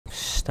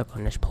stuck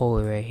on this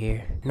pole right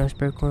here. No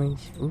spare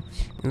coins.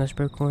 Oops. No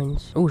spare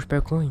coins. Oh,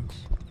 spare coins.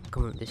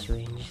 Come up this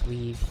way and just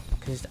leave,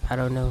 because I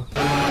don't know.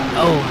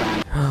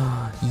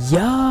 Oh,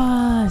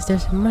 yes,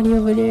 there's some money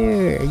over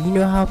there. You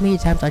know how many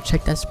times I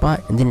checked that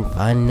spot and didn't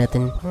find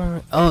nothing?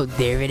 Oh,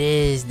 there it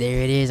is.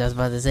 There it is. I was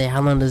about to say,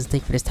 how long does it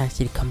take for this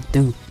taxi to come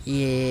through?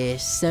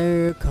 Yes,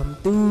 sir, come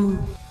through.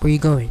 Where you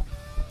going?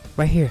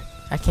 Right here.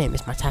 I can't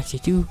miss my taxi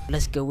too.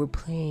 Let's go. We're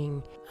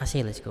playing. I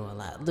say let's go a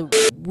lot.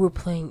 We're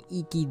playing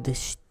Iki the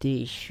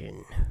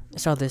Station. I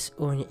saw this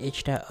on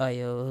itch.io.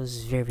 I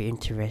was very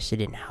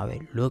interested in how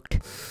it looked.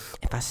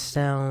 If I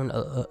sound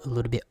a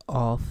little bit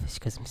off, it's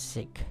because I'm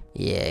sick.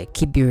 Yeah,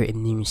 keep your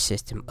immune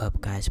system up,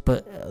 guys.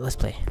 But let's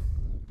play.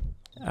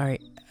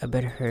 Alright, I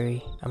better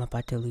hurry. I'm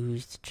about to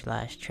lose the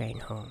last train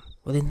home.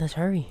 Well then let's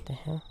hurry. The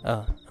hell?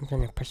 Oh, I'm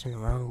trying to press the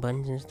wrong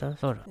buttons and stuff.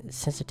 Hold on. The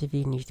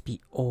sensitivity needs to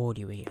be all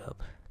the way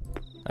up.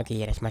 Okay,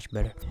 yeah, that's much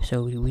better.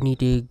 So we need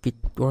to get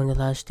on the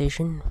last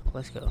station.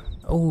 Let's go.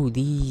 Oh,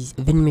 these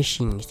vending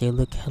machines, they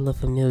look hella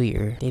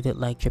familiar. They look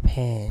like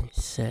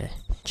Japan's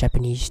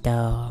Japanese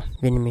style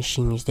vending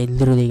machines. They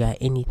literally got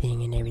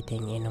anything and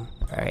everything in them.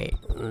 Alright,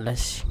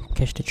 let's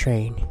catch the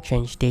train.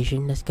 Train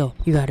station, let's go.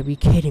 You gotta be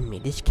kidding me.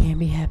 This can't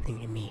be happening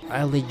to me.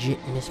 I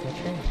legit missed my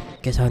train.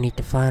 Guess I'll need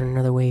to find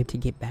another way to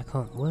get back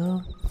home.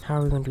 Well, how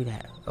are we gonna do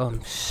that? Oh,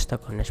 I'm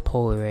stuck on this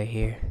pole right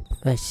here.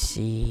 Let's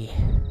see.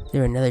 Is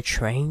there another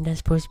train that's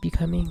supposed to be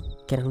coming?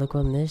 Can I look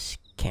on this?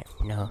 Can't.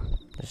 No.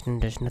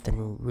 There's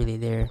nothing really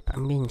there.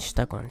 I'm being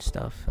stuck on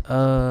stuff.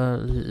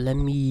 Let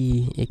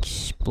me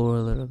explore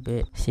a little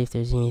bit. See if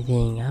there's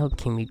anything. How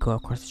can we go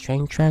across the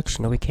train tracks?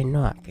 No, we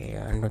cannot. Okay,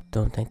 I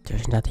don't think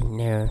there's nothing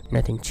there.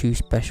 Nothing too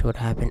special to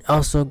happen.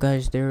 Also,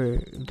 guys,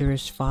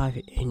 there's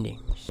 5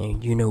 endings,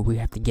 and you know we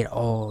have to get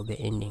all the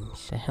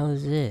endings. The hell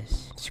is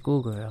this?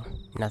 Schoolgirl.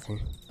 Nothing.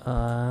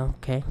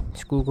 Okay.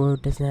 Schoolgirl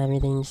doesn't have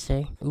anything to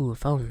say. Ooh, a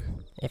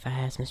phone. If I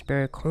had some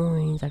spare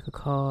coins, I could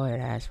call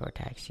and ask for a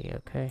taxi,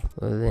 okay?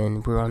 Well,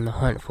 then we're on the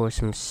hunt for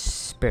some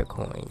spare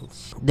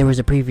coins. There was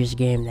a previous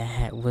game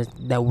that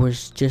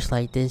was just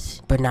like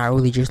this, but not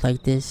really just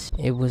like this.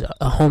 It was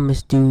a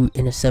homeless dude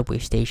in a subway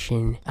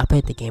station. I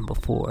played the game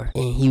before,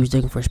 and he was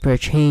looking for spare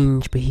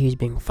change, but he was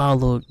being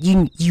followed.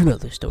 You know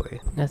the story.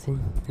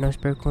 Nothing. No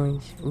spare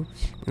coins.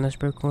 Oops. No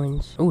spare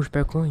coins. Ooh,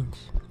 spare coins.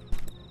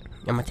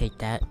 I'm gonna take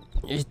that.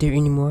 Is there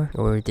any more?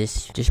 Or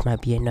this just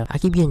might be enough? I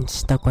keep getting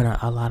stuck on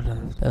a lot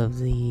of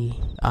the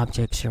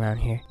objects around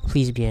here.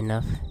 Please be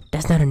enough.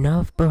 That's not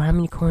enough? Bro, how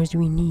many coins do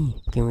we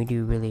need? Can we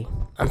do really?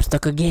 I'm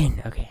stuck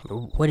again. Okay.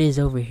 What is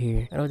over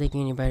here? I don't think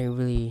anybody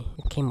really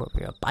came over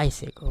here. A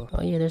bicycle.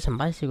 Oh yeah, there's some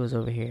bicycles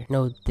over here.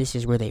 No, this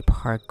is where they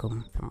park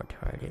them. I'm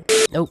retarded.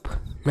 Nope.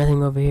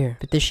 Nothing over here.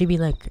 But there should be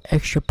like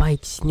extra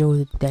bikes, you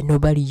know, that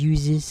nobody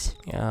uses.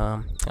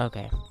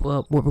 Okay.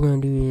 Well, what we're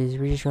gonna do is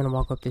we're just gonna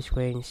walk up this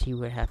way and see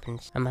what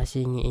happens. I'm not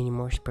seeing any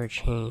more spare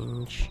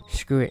change.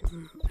 Screw it.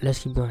 Let's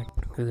keep going.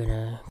 We're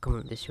gonna come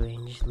up this way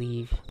and just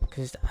leave.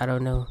 Cause I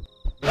don't know.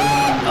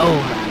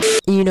 Oh,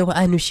 you know what?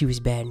 I knew she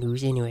was bad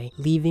news. Anyway,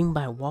 leaving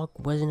by walk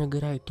wasn't a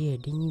good idea.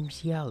 Didn't you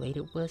see how late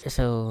it was?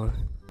 So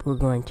we're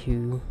going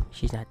to.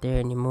 She's not there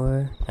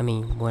anymore. I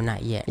mean, well,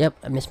 not yet. Yep,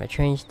 I missed my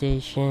train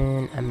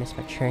station. I missed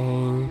my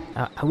train.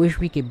 I wish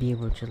we could be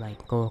able to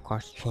like go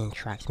across the train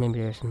tracks. Maybe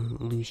there's some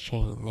loose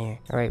chain there.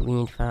 All right, we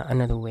need to find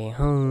another way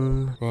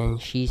home. Then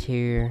she's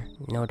here.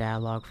 No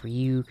dialogue for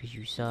you because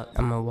you suck.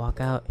 I'm gonna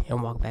walk out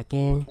and walk back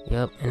in.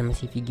 Yep, and I'm gonna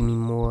see if you give me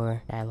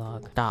more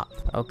dialogue. Stop.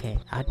 Okay,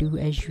 I'll do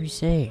as you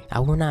say. I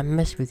will not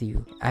mess with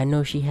you. I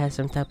know she has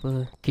some type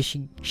of, cause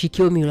she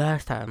killed me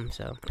last time.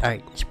 So all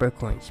right, spare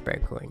coins,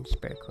 spare coins,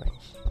 spare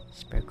coins.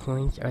 Spare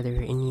coins. Are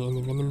there any in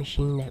the vending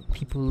machine that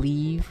people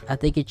leave? I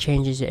think it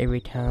changes every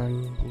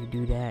time you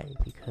do that,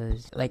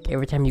 because like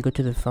every time you go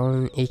to the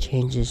phone, it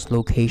changes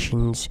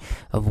locations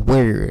of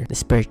where the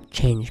spare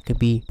change could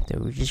be. So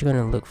we're just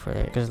gonna look for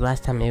it, because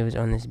last time it was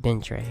on this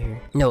bench right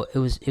here. No, it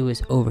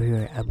was over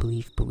here, I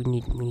believe. But we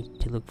need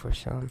to look for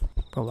some.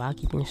 Bro, why I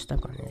keep being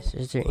stuck on this?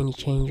 Is there any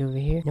change over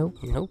here? Nope.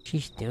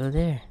 She's still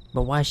there.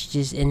 But why is she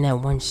just in that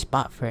one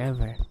spot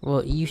forever?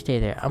 Well, you stay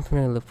there. I'm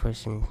gonna look for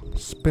some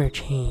spare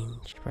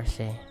change, per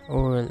se.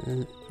 Or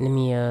let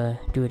me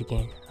do it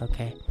again.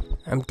 Okay.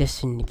 I'm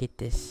destined to get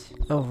this.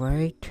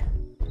 Alright.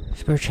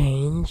 Spare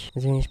change.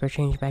 Is there any spare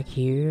change back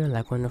here?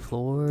 Like on the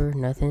floor?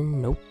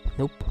 Nothing? Nope.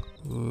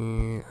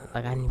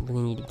 Like I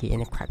really need to get in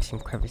the cracks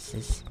and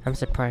crevices. I'm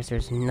surprised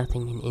there's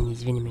nothing in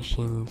these vending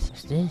machines.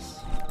 What's this?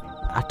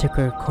 I took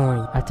her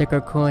coin. I took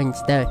her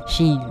coins. That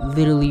she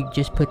literally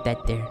just put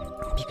that there.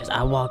 Because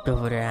I walked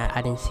over there,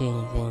 I didn't see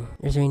anything.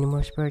 Is there any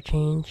more spare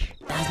change?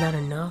 That's not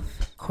enough?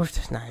 Of course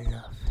that's not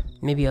enough.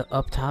 Maybe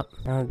up top.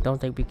 I don't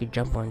think we could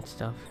jump on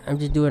stuff. I'm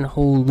just doing a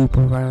whole loop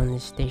around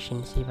this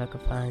station to see if I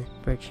can find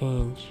spare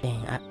change.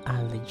 Dang,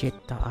 I legit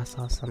thought I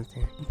saw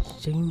something.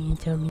 So you mean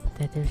to tell me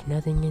that there's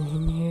nothing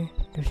in here?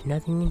 There's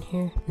nothing in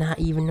here? Not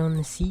even on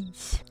the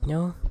seats?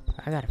 No?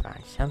 I gotta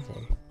find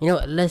something. You know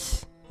what,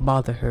 let's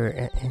bother her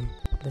and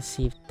let's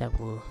see if that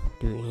will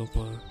do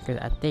anything. Because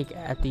I think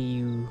after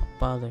you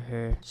bother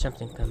her,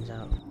 something comes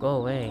out. Go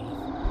away.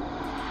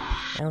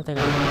 I don't think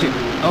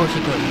oh, she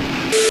got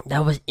me.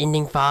 That was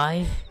ending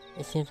 5?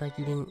 It seems like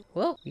you didn't.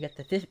 Well, you got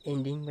the 5th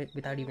ending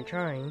without even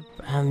trying.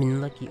 But I've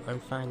been lucky on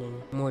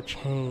finding more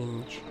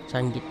change so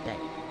I can get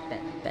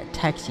that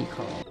taxi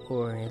call,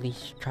 or at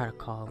least try to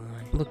call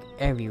one. Look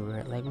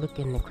everywhere, like look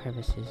in the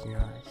crevices and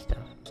all that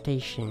stuff.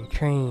 Station,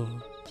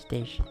 train,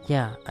 station.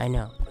 Yeah, I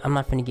know. I'm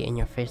not finna get in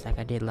your face like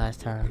I did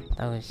last time.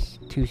 That was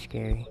too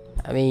scary.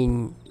 I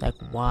mean, like,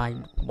 why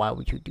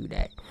would you do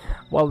that?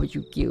 Why would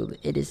you kill the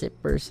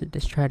innocent person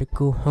that's trying to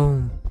go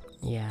home?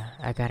 Yeah,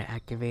 I gotta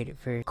activate it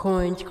first.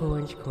 Coins.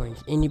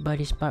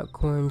 Anybody spot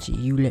coins,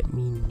 you let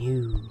me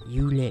know.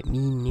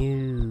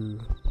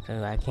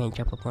 So I can't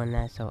jump up on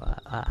that, so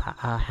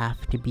I'll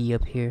have to be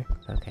up here.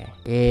 Okay.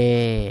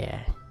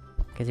 Yeah.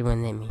 Because it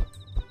wouldn't let me.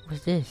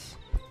 What's this?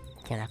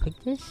 Can I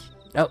click this?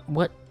 Oh,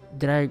 what?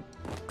 Did I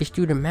just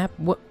do the map?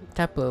 What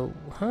type of,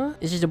 huh?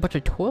 It's just a bunch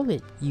of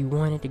toilet. You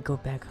wanted to go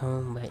back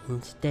home, but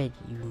instead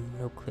you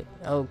no click.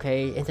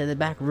 Okay, into the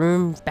back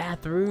rooms,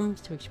 bathrooms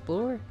to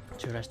explore.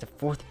 So that's the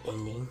 4th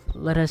ending.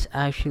 Let us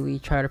actually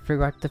try to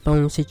figure out the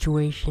phone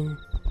situation.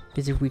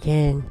 Because if we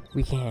can,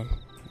 we can.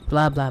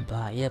 Blah, blah,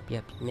 blah. Yep.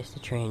 Missed the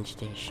train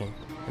station.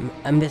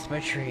 I missed my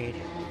train.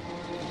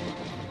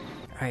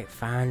 Alright,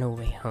 find a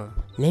way home.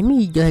 Let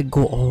me like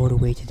go all the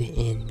way to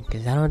the end,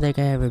 because I don't think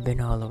I ever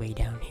been all the way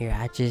down here.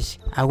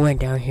 I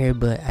went down here,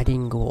 but I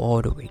didn't go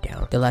all the way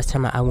down. The last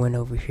time I went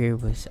over here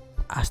was,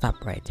 I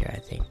stopped right there, I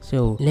think.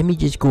 So let me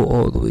just go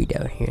all the way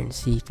down here and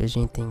see if there's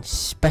anything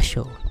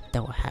special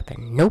that will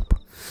happen. Nope.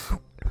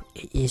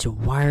 It is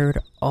wired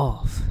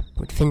off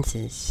with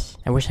fences.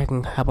 I wish I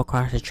can hop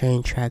across the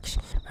train tracks.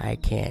 I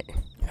can't.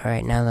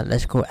 Alright, now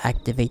let's go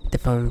activate the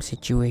phone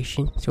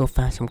situation. Let's go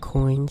find some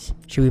coins.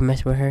 Should we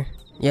mess with her?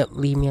 Yep,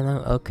 leave me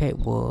alone. Okay,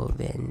 well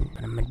then,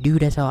 what I'm gonna do,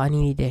 that's all I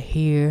need to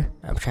hear.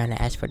 I'm trying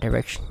to ask for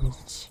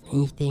directions.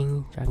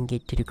 Anything so I can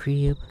get to the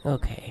crib.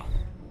 Okay.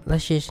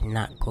 Let's just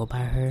not go by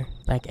her,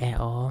 like, at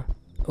all.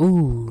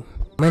 Ooh,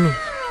 money.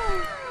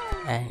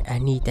 I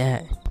need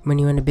that.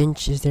 Money on the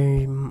bench. Is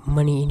there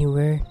money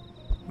anywhere?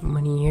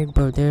 Money here?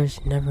 Bro,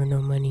 there's never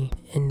no money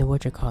in the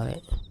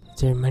whatchamacallit.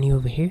 Is there money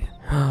over here?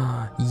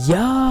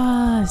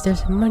 Yes,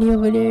 there's money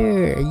over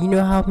there. You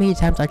know how many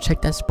times I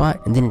checked that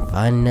spot and didn't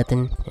find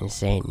nothing? And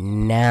saying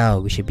now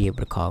we should be able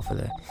to call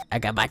for I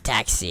got my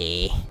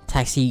taxi.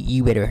 Taxi,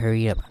 you better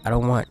hurry up. I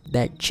don't want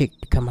that chick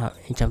to come out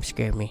and jump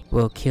scare me.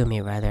 Well, kill me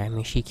rather. I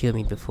mean, she killed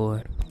me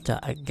before. So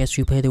I guess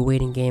we play the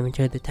waiting game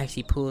until the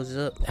taxi pulls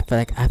up. I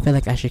feel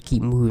like I should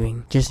keep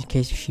moving just in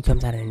case she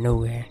comes out of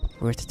nowhere.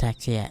 Where's the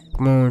taxi at?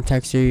 Come on,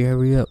 taxi,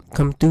 hurry up.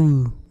 Come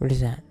through. What is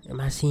that?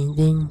 Am I seeing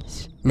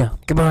things? No.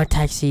 Come on,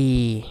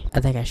 taxi. I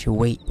think I should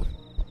wait.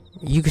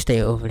 You can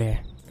stay over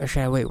there. Or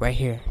should I wait right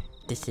here?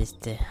 This is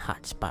the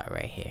hot spot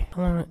right here.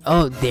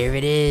 Oh, there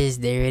it is.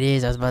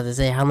 I was about to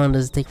say, how long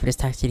does it take for this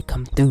taxi to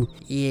come through?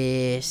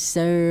 Yes,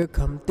 sir.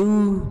 Come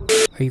through.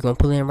 Are you gonna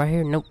pull in right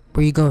here? Nope.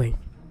 Where you going?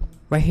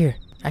 Right here.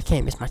 I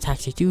can't miss my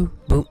taxi too.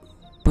 Boop.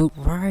 Boop.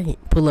 Right.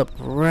 Pull up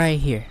right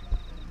here.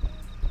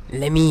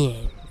 Let me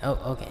in. Oh,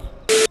 okay.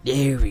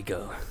 There we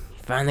go.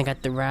 Finally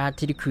got the ride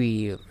to the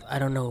crib. I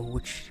don't know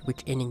which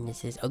ending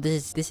this is. Oh,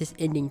 this is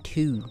ending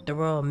 2.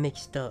 They're all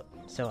mixed up,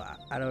 so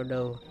I don't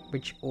know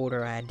which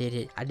order I did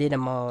it. I did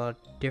them all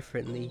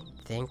differently.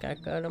 Think I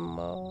got them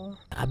all.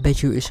 I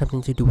bet you it's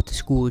something to do with the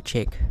school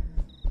chick.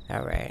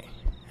 Alright,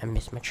 I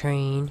missed my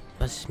train.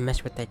 Let's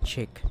mess with that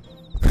chick.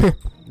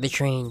 The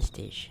train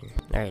station.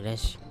 Alright,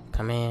 let's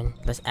come in.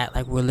 Let's act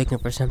like we're looking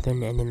for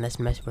something, and then let's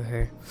mess with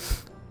her.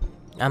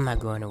 I'm not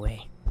going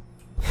away.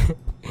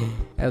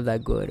 I'm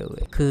not going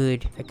away.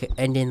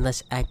 And then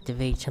let's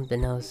activate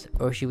something else,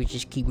 or should we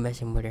just keep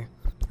messing with her?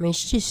 I mean,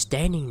 she's just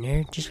standing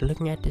there, just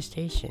looking at the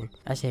station.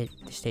 I said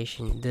the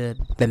station,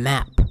 the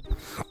map.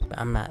 But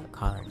I'm not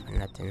calling for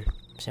nothing.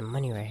 Some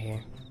money right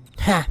here.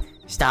 Ha!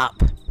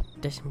 Stop!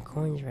 There's some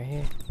coins right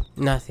here.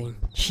 Nothing.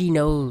 She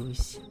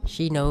knows.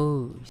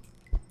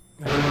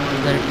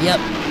 Yep.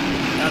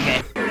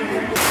 Okay.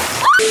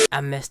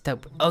 I messed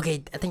up.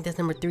 Okay, I think that's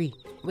number 3.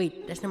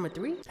 Wait, that's number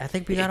 3? I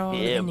think we got all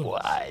the endings.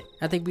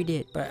 I think we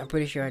did, but I'm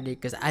pretty sure I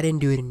did because I didn't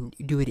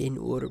do it in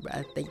order. But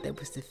I think that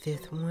was the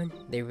 5th one.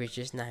 They were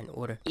just not in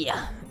order.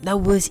 Yeah,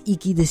 that was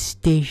Iki the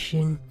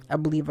Station. I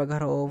believe I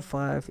got all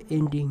 5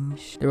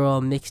 endings. They're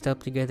all mixed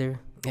up together.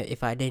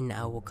 If I didn't,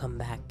 I will come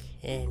back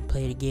and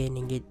play it again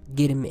and get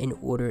them in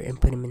order and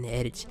put them in the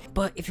edits.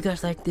 But if you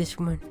guys like this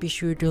one, be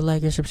sure to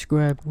like and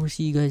subscribe. We'll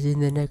see you guys in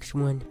the next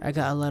one. I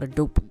got a lot of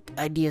dope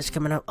ideas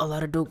coming out, a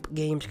lot of dope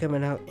games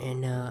coming out,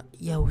 and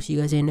yeah, we'll see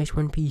you guys in the next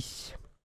one. Peace.